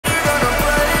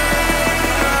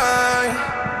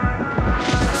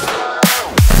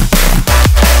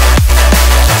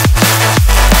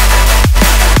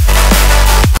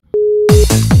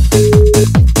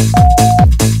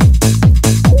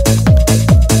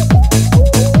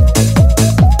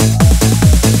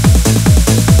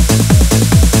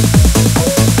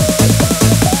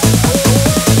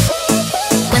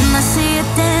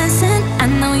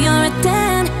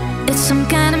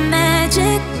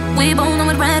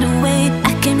right away.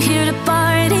 I came here to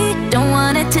party, don't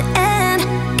want it to end.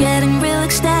 Getting real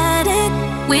ecstatic,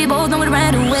 we both know it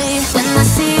right away. When I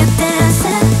see you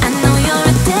dancing, I know you're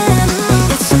a 10.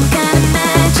 It's some kind of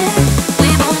magic, we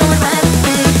both know it right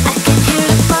away. I came here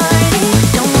to party,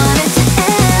 don't want it to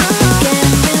end.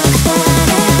 Getting real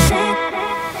ecstatic.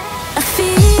 I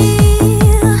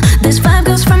feel this vibe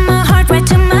goes from my heart right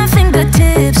to my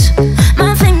fingertips.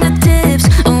 My fingertips.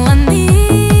 Oh, I need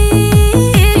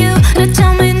you to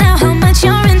tell me now how much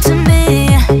you're into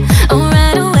me. Oh,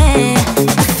 right away.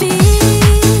 I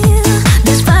feel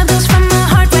this vibe goes from my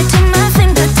heart right to my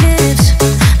fingertips.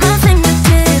 My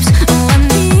fingertips. Oh, I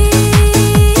need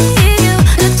you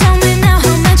to tell me now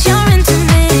how much you're into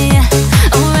me.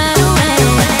 Oh, right away.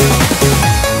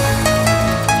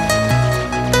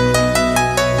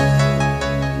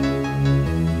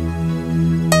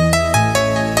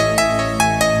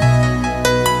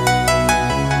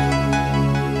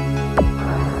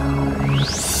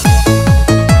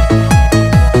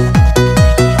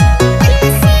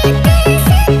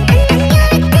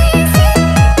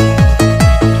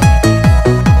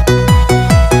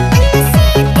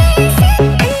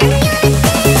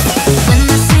 When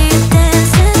I see you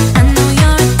dancing, I know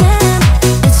you're a 10.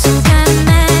 It's some kind of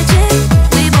magic,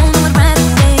 we both know it right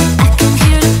away. I came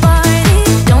here to party,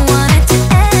 don't want it to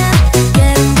end.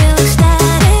 Getting real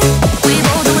ecstatic, we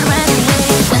both know it right away.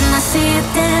 When I see you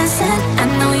dancing, I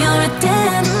know you're a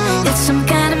 10. It's some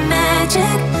kind of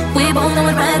magic, we both know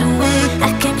it right away. I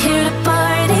came here to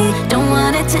party, don't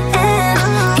want it to end.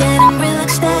 Getting real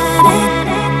ecstatic.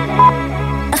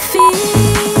 I feel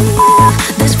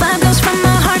this vibe goes from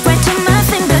my heart right to my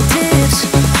fingertips.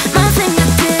 My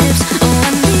fingertips. Oh,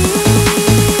 I need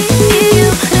you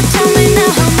to tell me now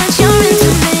how much you're into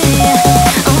me.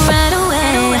 Oh, right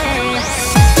away.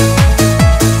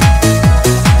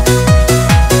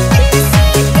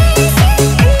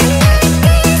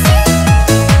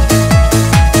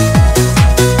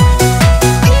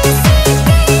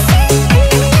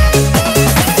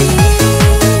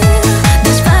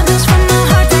 This vibe goes from my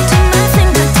heart right to my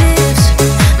fingertips.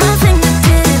 My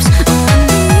fingertips. Oh, I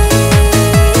need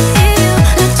you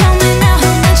to tell me now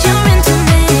how much you're into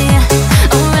me.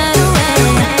 Oh, right away.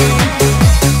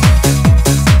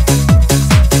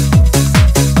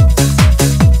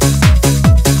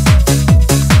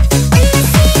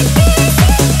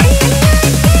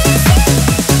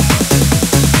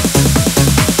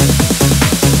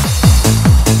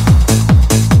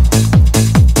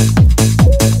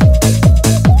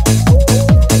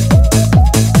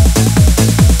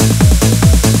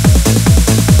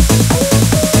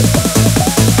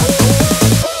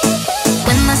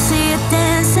 When I see you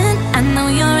dancing, I know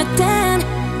you're a 10.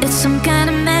 It's some kind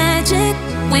of magic,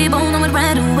 we both know it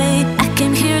right away. I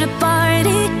came here to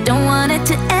party, don't want it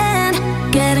to end.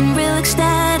 Getting real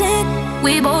ecstatic,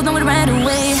 we both know it right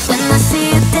away. When I see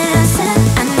you dancing,